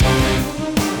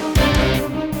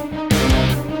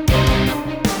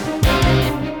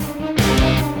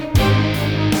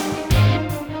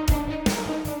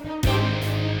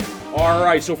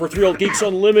right, so for Three Old Geeks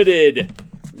Unlimited,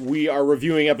 we are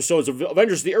reviewing episodes of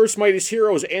Avengers, the Earth's Mightiest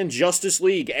Heroes, and Justice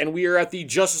League, and we are at the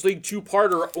Justice League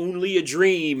two-parter, Only a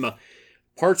Dream,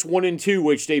 parts 1 and 2,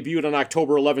 which debuted on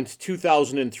October 11th,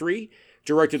 2003,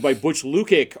 directed by Butch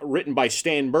Lukic, written by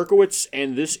Stan Berkowitz,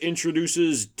 and this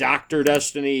introduces Dr.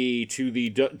 Destiny to the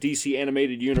DC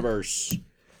animated universe.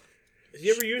 Is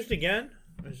he ever used again?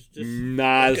 Or is it just...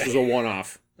 Nah, okay. This was a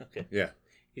one-off. Okay. Yeah.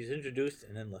 He's introduced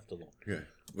and then left alone. Yeah.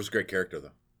 Was a great character,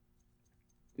 though.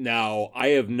 Now, I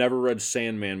have never read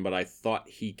Sandman, but I thought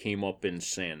he came up in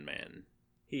Sandman.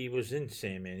 He was in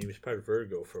Sandman. He was part of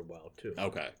Vertigo for a while, too.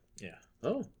 Okay. Yeah.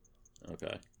 Oh.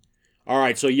 Okay. All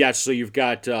right, so yes, so you've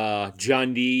got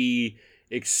John Dee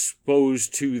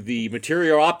exposed to the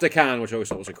Materia Opticon, which I always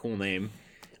thought was a cool name,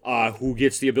 who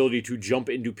gets the ability to jump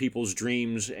into people's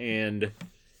dreams, and,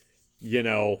 you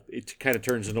know, it kind of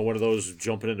turns into one of those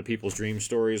jumping into people's dream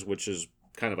stories, which is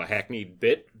kind of a hackneyed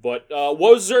bit. But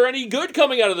was there any good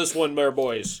coming out of this one, there,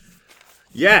 boys?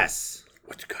 Yes.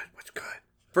 What's good?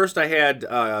 First, I had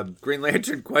Green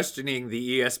Lantern questioning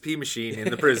the ESP machine in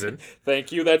the prison.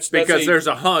 Thank you. That's because there's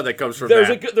a huh that comes from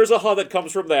that. There's a huh that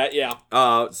comes from that, yeah.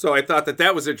 So I thought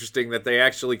that was interesting that they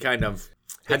actually kind of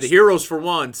had the heroes for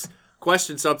once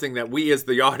question something that we as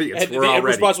the audience were already. And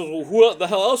response was, well, who the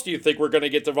hell else do you think we're going to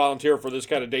get to volunteer for this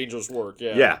kind of dangerous work?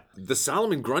 Yeah. Yeah. The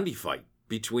Solomon Grundy fight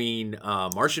between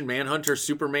Martian Manhunter,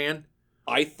 Superman.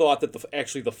 I thought that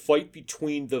the fight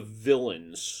between the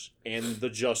villains and the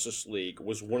Justice League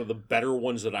was one of the better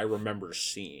ones that I remember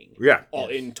seeing. Yeah.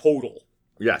 In total.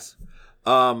 Yes.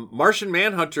 Martian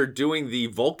Manhunter doing the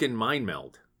Vulcan mind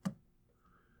meld.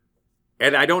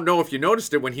 And I don't know if you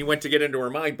noticed it when he went to get into her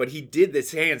mind, but he did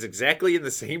his hands exactly in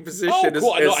the same position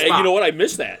cool. as Spock. You know what? I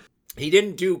missed that. He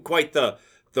didn't do quite the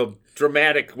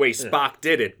dramatic way Spock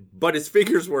did it, but his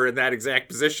fingers were in that exact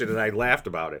position, and I laughed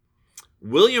about it.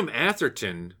 William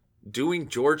Atherton doing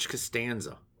George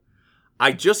Costanza.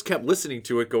 I just kept listening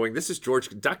to it going, this is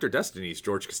Dr. Destiny's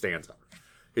George Costanza.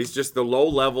 He's just the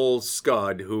low-level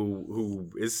scud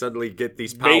who is suddenly get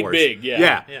these powers. Made big,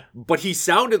 yeah. But he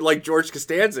sounded like George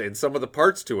Costanza in some of the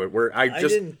parts to it, where I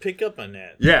didn't pick up on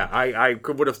that. Yeah, I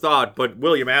would have thought, but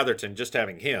William Atherton, just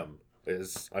having him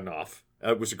is enough.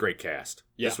 It was a great cast.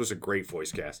 Yeah. This was a great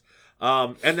voice cast.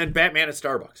 And then Batman at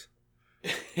Starbucks.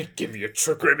 Give me a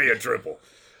triple.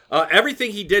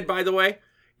 Everything he did, by the way,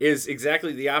 is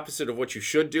exactly the opposite of what you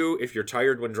should do if you're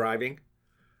tired when driving.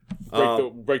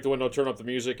 Break the window, turn up the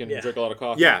music, and drink a lot of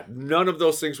coffee. Yeah, none of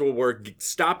those things will work.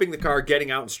 Stopping the car, getting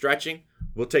out, and stretching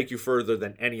will take you further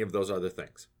than any of those other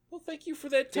things. Well, thank you for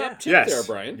that top tip there,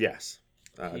 Brian. Yes.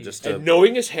 And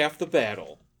knowing is half the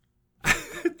battle.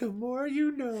 The more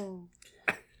you know.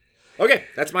 Okay,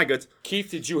 that's my goods.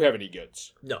 Keith, did you have any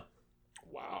goods? No.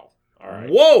 Wow. All right.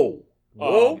 Whoa!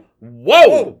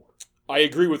 I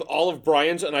agree with all of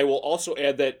Brian's, and I will also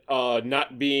add that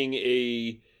not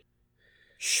being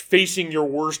facing your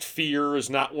worst fear is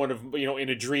not one of, in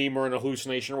a dream or an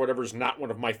hallucination or whatever, is not one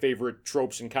of my favorite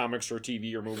tropes in comics or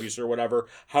TV or movies or whatever.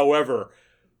 However,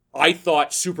 I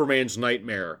thought Superman's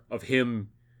nightmare of him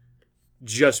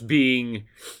just being,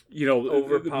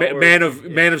 Man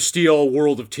of Steel,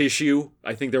 World of Tissue.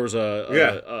 I think there was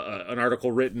an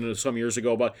article written some years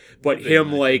ago about, but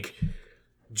him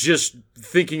just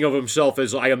thinking of himself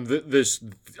as I am this.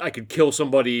 I could kill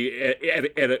somebody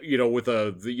at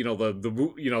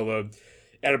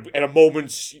a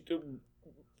moment's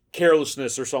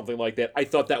carelessness or something like that. I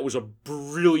thought that was a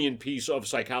brilliant piece of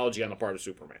psychology on the part of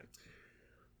Superman.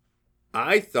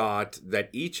 I thought that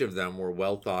each of them were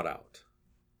well thought out.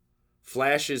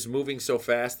 Flash is moving so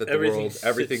fast that everything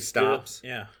stops. Still.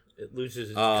 Yeah, it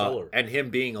loses its color. And him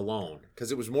being alone,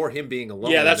 because it was more him being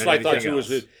alone. Yeah, that's what I thought too.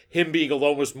 Was him being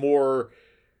alone was more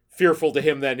fearful to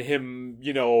him than him.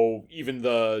 Even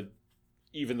the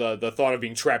thought of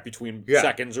being trapped between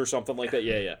seconds or something like that.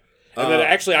 Yeah. And then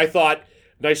actually, I thought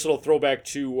nice little throwback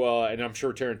to, and I'm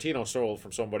sure Tarantino stole it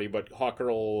from somebody, but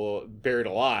Hawkgirl Buried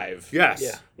Alive.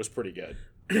 Yes, was pretty good.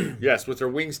 Yes, with her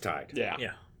wings tied.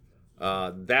 Yeah.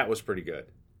 That was pretty good.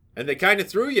 And they kind of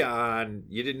threw you on,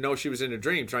 you didn't know she was in a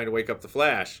dream trying to wake up the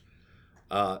Flash.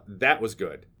 That was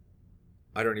good.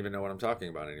 I don't even know what I'm talking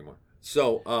about anymore.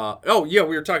 So, we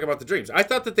were talking about the dreams. I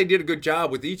thought that they did a good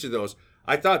job with each of those.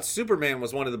 I thought Superman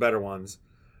was one of the better ones.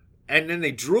 And then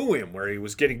they drew him where he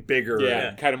was getting bigger. Yeah,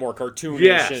 and kind of more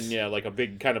cartoonish and like a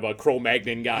big kind of a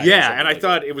Cro-Magnon guy. Yeah, and I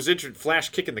thought it was interesting, Flash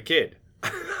kicking the kid.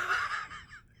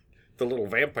 The little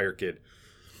vampire kid.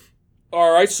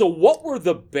 All right, so what were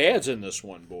the bads in this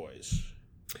one, boys?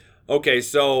 Okay,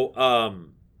 so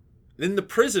in the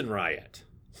prison riot,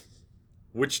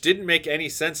 which didn't make any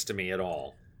sense to me at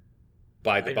all,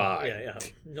 by the by. Yeah.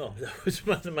 No, that was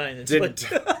one of mine. Didn't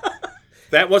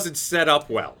that wasn't set up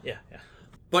well. Yeah.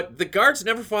 But the guards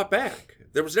never fought back.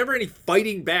 There was never any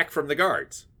fighting back from the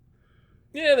guards.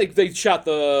 Yeah, they shot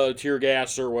the tear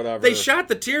gas or whatever. They shot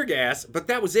the tear gas, but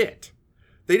that was it.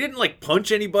 They didn't like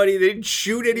punch anybody. They didn't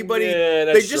shoot anybody. Yeah,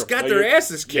 they that's just true. got No, their you're-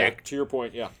 asses Yeah, kicked. to your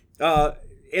point, yeah.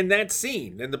 In that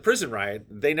scene, in the prison riot,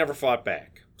 they never fought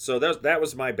back. So that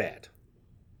was my bad.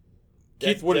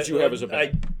 Keith, what did you have as a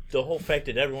bad? The whole fact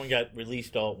that everyone got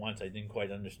released all at once, I didn't quite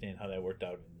understand how that worked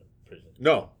out in the prison.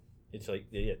 No. It's like,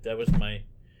 yeah, that was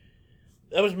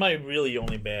my really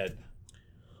only bad.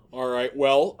 All right,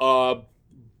 well,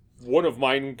 one of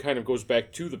mine kind of goes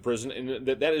back to the prison, and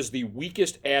that is the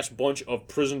weakest ass bunch of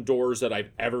prison doors that I've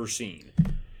ever seen.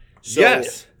 So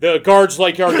Yes. the guards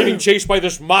are getting chased by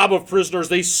this mob of prisoners.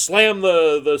 They slam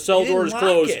the cell They didn't doors lock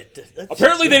closed. it. That's-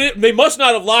 Apparently they must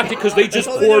not have locked it because they just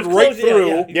Oh, they poured just right closed it,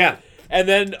 through. Yeah. And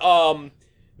then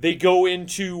they go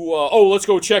into let's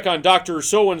go check on Dr.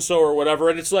 So and so or whatever,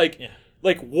 and it's like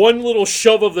one little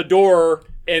shove of the door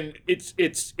and it's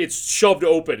shoved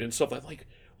open and stuff. I'm like,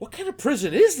 what kind of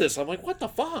prison is this? I'm like, what the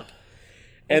fuck?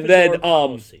 And Open then door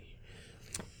policy.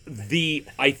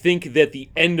 I think that the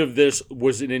end of this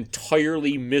was an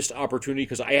entirely missed opportunity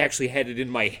because I actually had it in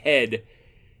my head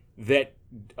that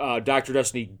Dr.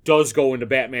 Destiny does go into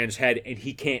Batman's head and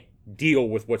he can't deal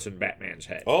with what's in Batman's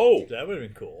head. Oh. That would have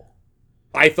been cool.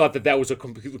 I thought that was a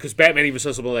complete... Because Batman even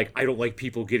says something like, I don't like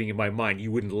people getting in my mind.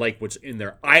 You wouldn't like what's in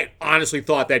there. I honestly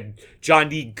thought that John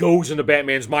Dee goes into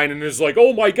Batman's mind and is like,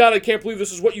 oh my god, I can't believe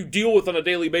this is what you deal with on a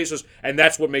daily basis. And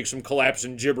that's what makes him collapse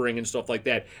and gibbering and stuff like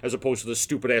that, as opposed to the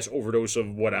stupid-ass overdose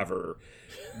of whatever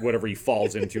he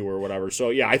falls into or whatever.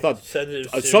 So yeah, I thought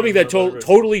Sedative something that serum or whatever.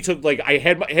 totally took... Like, I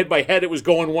had my head, it was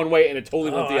going one way, and it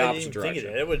totally went the I opposite didn't think of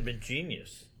direction. that. That would have been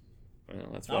genius. Well,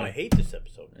 that's Oh, why. I hate this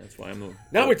episode. That's why I'm...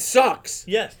 Now it sucks.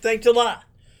 Yes, thanks a lot.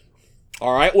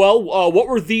 All right, well, what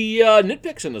were the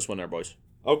nitpicks in this one there, boys?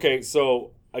 Okay,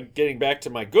 so getting back to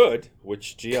my good,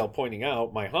 which GL pointing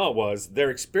out, my was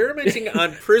they're experimenting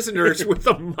on prisoners with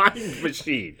a mind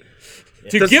machine.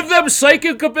 To give them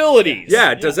psychic abilities.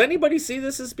 Yeah, does anybody see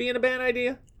this as being a bad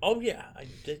idea? Oh, yeah.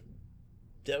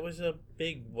 That was a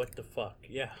big what the fuck.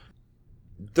 Yeah.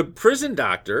 The prison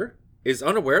doctor is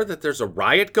unaware that there's a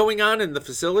riot going on in the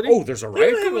facility. Oh, there's a They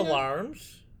riot don't have going on?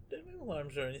 alarms. They don't have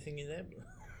alarms or anything in that.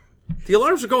 The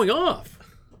alarms are going off.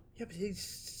 Yeah, but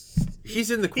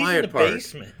He's in the he's in quiet the part.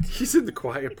 basement. He's in the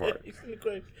quiet part. He's in the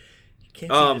quiet. You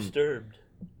can't Um, be disturbed.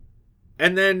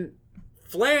 And then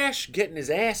Flash getting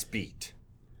his ass beat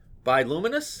by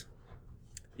Luminous.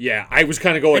 Yeah, I was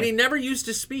kind of going... And he never used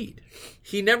his speed.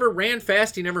 He never ran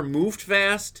fast. He never moved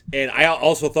fast. And I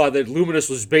also thought that Luminous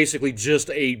was basically just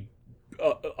a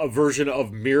version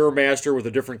of Mirror Master with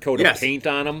a different coat Yes. of paint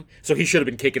on him. So he should have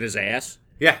been kicking his ass.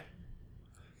 Yeah.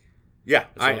 Yeah.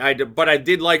 But I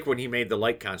did like when he made the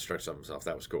light constructs of himself.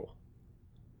 That was cool.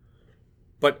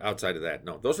 But outside of that,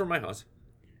 no. Those were my Hus.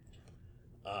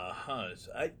 Hans.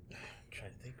 I'm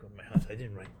trying to think of my Hans. I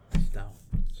didn't write this down.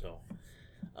 So.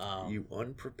 You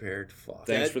unprepared fuck.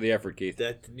 Thanks for the effort, Keith.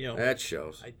 That, you know. That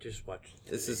shows. I just watched.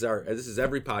 This is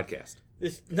every podcast.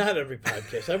 This not every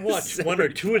podcast. I've watched one or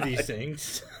two of these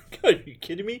things. God, are you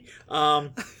kidding me?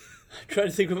 I'm trying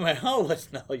to think of my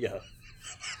list now. Yeah.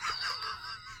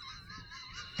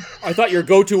 I thought your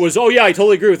go-to was, oh yeah, I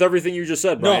totally agree with everything you just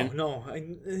said, Brian. No,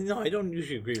 I don't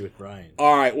usually agree with Brian.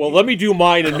 All right, well, let me do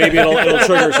mine, and maybe it'll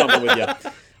trigger something with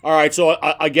you. All right, so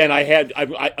again,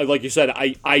 I like you said,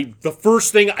 the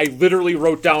first thing I literally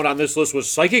wrote down on this list was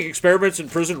psychic experiments in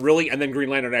prison, really, and then Green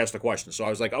Lantern asked the question. So I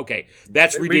was like, okay,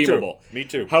 that's redeemable. Me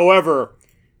too. However,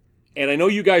 and I know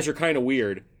you guys are kind of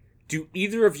weird, do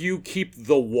either of you keep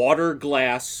the water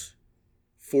glass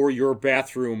for your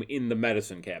bathroom in the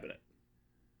medicine cabinet?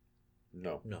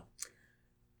 No.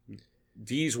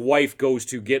 Dee's wife goes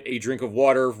to get a drink of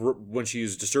water when she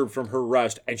is disturbed from her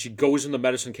rest, and she goes in the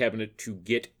medicine cabinet to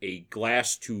get a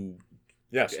glass to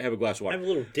Yes. have a glass of I water. have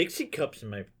little Dixie cups in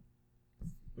my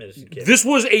medicine cabinet. This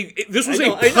was I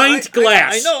know, a pint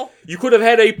glass. I know. You could have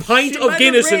had a pint She of might have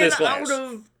Guinness in ran this glass. out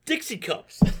of Dixie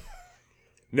cups.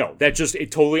 No, that just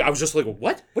it totally. I was just like,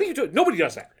 what? What are you doing? Nobody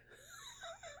does that.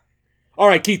 All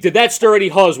right, Keith, did that stir any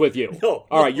huzz with you? No.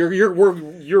 All right, you're.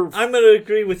 I'm going to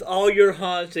agree with all your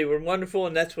Hans. They were wonderful,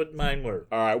 and that's what mine were.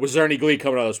 All right, was there any glee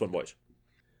coming out of this one, boys?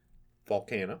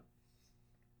 Volcana.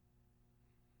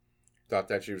 Thought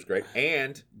that she was great.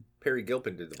 And Perry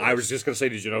Gilpin did the voice. I was just gonna say,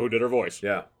 did you know who did her voice?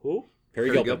 Yeah. Who?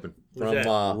 Perry Gilpin. Who's From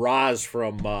that? Roz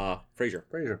from Frasier.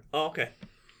 Frasier. Oh, okay.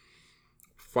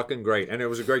 Fucking great. And it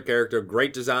was a great character.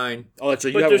 Great design. Oh, that's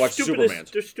right. You But haven't they're watched stupid Superman.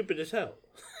 they're stupid as hell.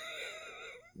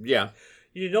 Yeah.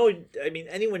 I mean,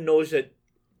 anyone knows that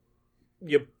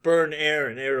you burn air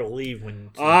and air will leave when.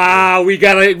 We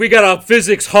got a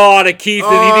physics haw to Keith,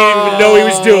 and he didn't even know he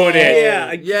was doing it. Yeah,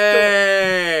 I just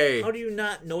Yay! don't- How do you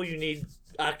not know you need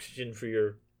oxygen for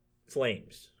your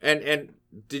flames? And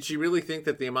did she really think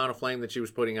that the amount of flame that she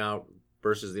was putting out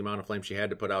versus the amount of flame she had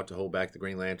to put out to hold back the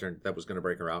Green Lantern, that was going to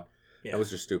break her out? Yeah. That was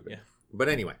just stupid. Yeah. But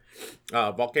anyway,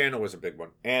 Volcano was a big one.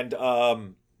 And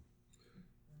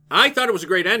I thought it was a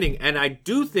great ending, and I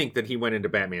do think that he went into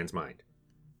Batman's mind.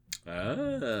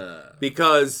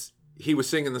 Because he was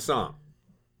singing the song.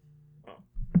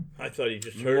 I thought he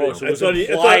just heard No, it. so it was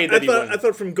implied that he went- I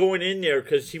thought from going in there,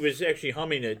 because he was actually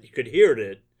humming it, you could hear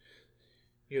it.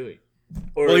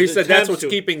 Well, he said that's what's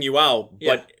keeping you out,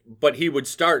 Yeah. but he would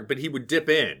dip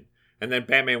in, and then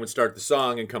Batman would start the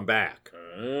song and come back.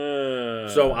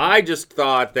 So I just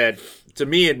thought that, to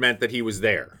me, it meant that he was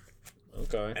there.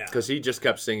 Okay. Yeah. Because he just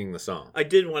kept singing the song. I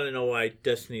did want to know why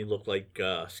Destiny looked like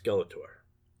Skeletor.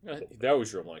 They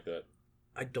always drew him like that.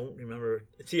 I don't remember.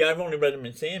 See, I've only read him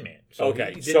in Sandman. So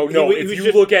Okay, he so didn't- no, he if was you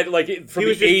just- look at like from he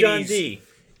was the just John 80s, D.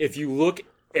 if you look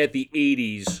at the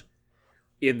 80s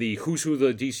in the Who's Who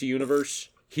the DC universe,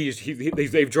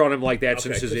 they've drawn him like that Okay,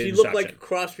 since his 'cause he inception. looked like a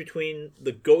cross between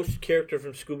the ghost character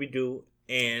from Scooby Doo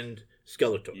and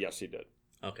Skeletor. Yes, he did.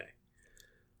 Okay.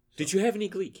 Did you have any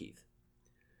Glee, Keith?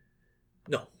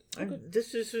 No.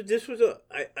 This was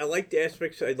I liked the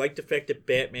aspects. I liked the fact that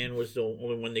Batman was the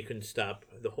only one they couldn't stop.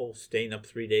 The whole staying up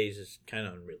 3 days is kind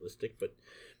of unrealistic, but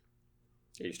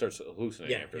Yeah, he starts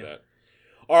hallucinating Yeah, after yeah. that.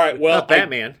 All right, well, Not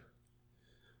Batman,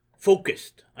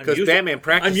 focused. because Batman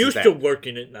practices I'm used that. to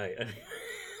working at night.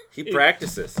 He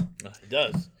practices. He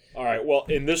does. all right, well,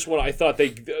 in this one, I thought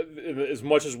they, as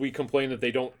much as we complain that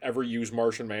they don't ever use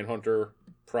Martian Manhunter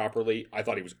properly, I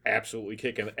thought he was absolutely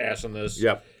kicking ass in this.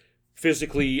 Yep.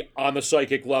 Physically, on the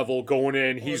psychic level, going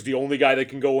in, he's the only guy that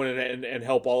can go in and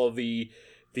help all of the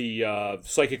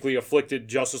psychically afflicted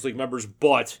Justice League members,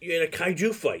 but You had a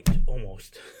kaiju fight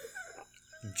almost.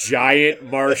 giant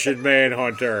Martian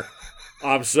Manhunter.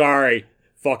 I'm sorry.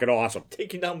 Fucking awesome.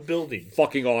 Taking down buildings.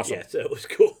 Fucking awesome. Yes, that was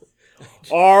cool.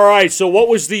 All right, so what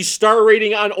was the star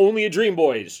rating on Only a Dream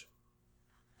Boys?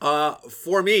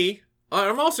 For me,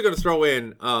 I'm also going to throw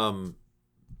in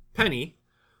Penny,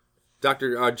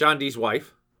 Dr. John Dee's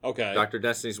wife, Okay. Dr.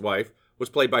 Destiny's wife, was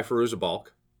played by Fairuza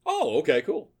Balk. Oh, okay,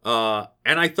 cool.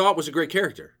 And I thought was a great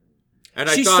character. And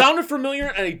She I thought sounded familiar,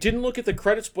 and I didn't look at the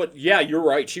credits, but yeah, you're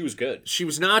right. She was good. she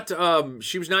was not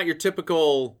your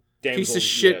typical piece Damsel, of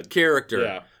shit yeah. character.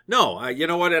 Yeah. No, you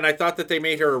know what? And I thought that they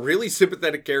made her a really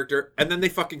sympathetic character, and then they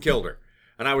fucking killed her.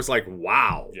 And I was like,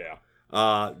 wow. Yeah.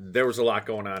 There was a lot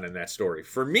going on in that story.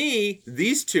 For me,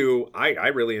 these two, I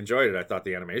really enjoyed it. I thought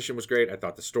the animation was great. I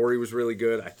thought the story was really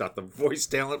good. I thought the voice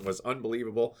talent was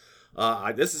unbelievable.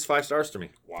 This is 5 stars to me.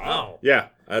 Wow. Yeah,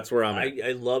 that's where I'm at.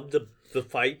 I loved the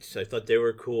fights. I thought they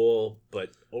were cool,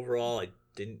 but overall, I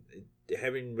didn't.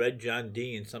 Having read John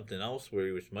Dee in something else where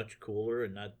he was much cooler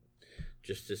and not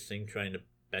just this thing trying to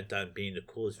bent on being the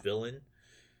coolest villain,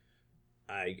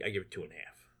 I give it 2.5.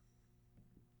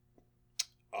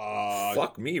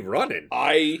 Fuck me running.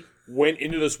 I went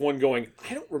into this one going,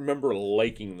 I don't remember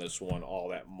liking this one all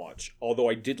that much, although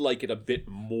I did like it a bit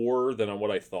more than on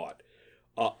what I thought.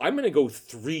 I'm going to go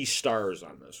 3 stars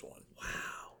on this one. Wow.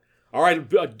 All right,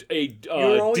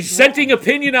 You're always dissenting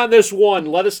opinion on this one.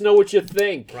 Let us know what you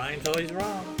think. Brian's always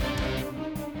wrong.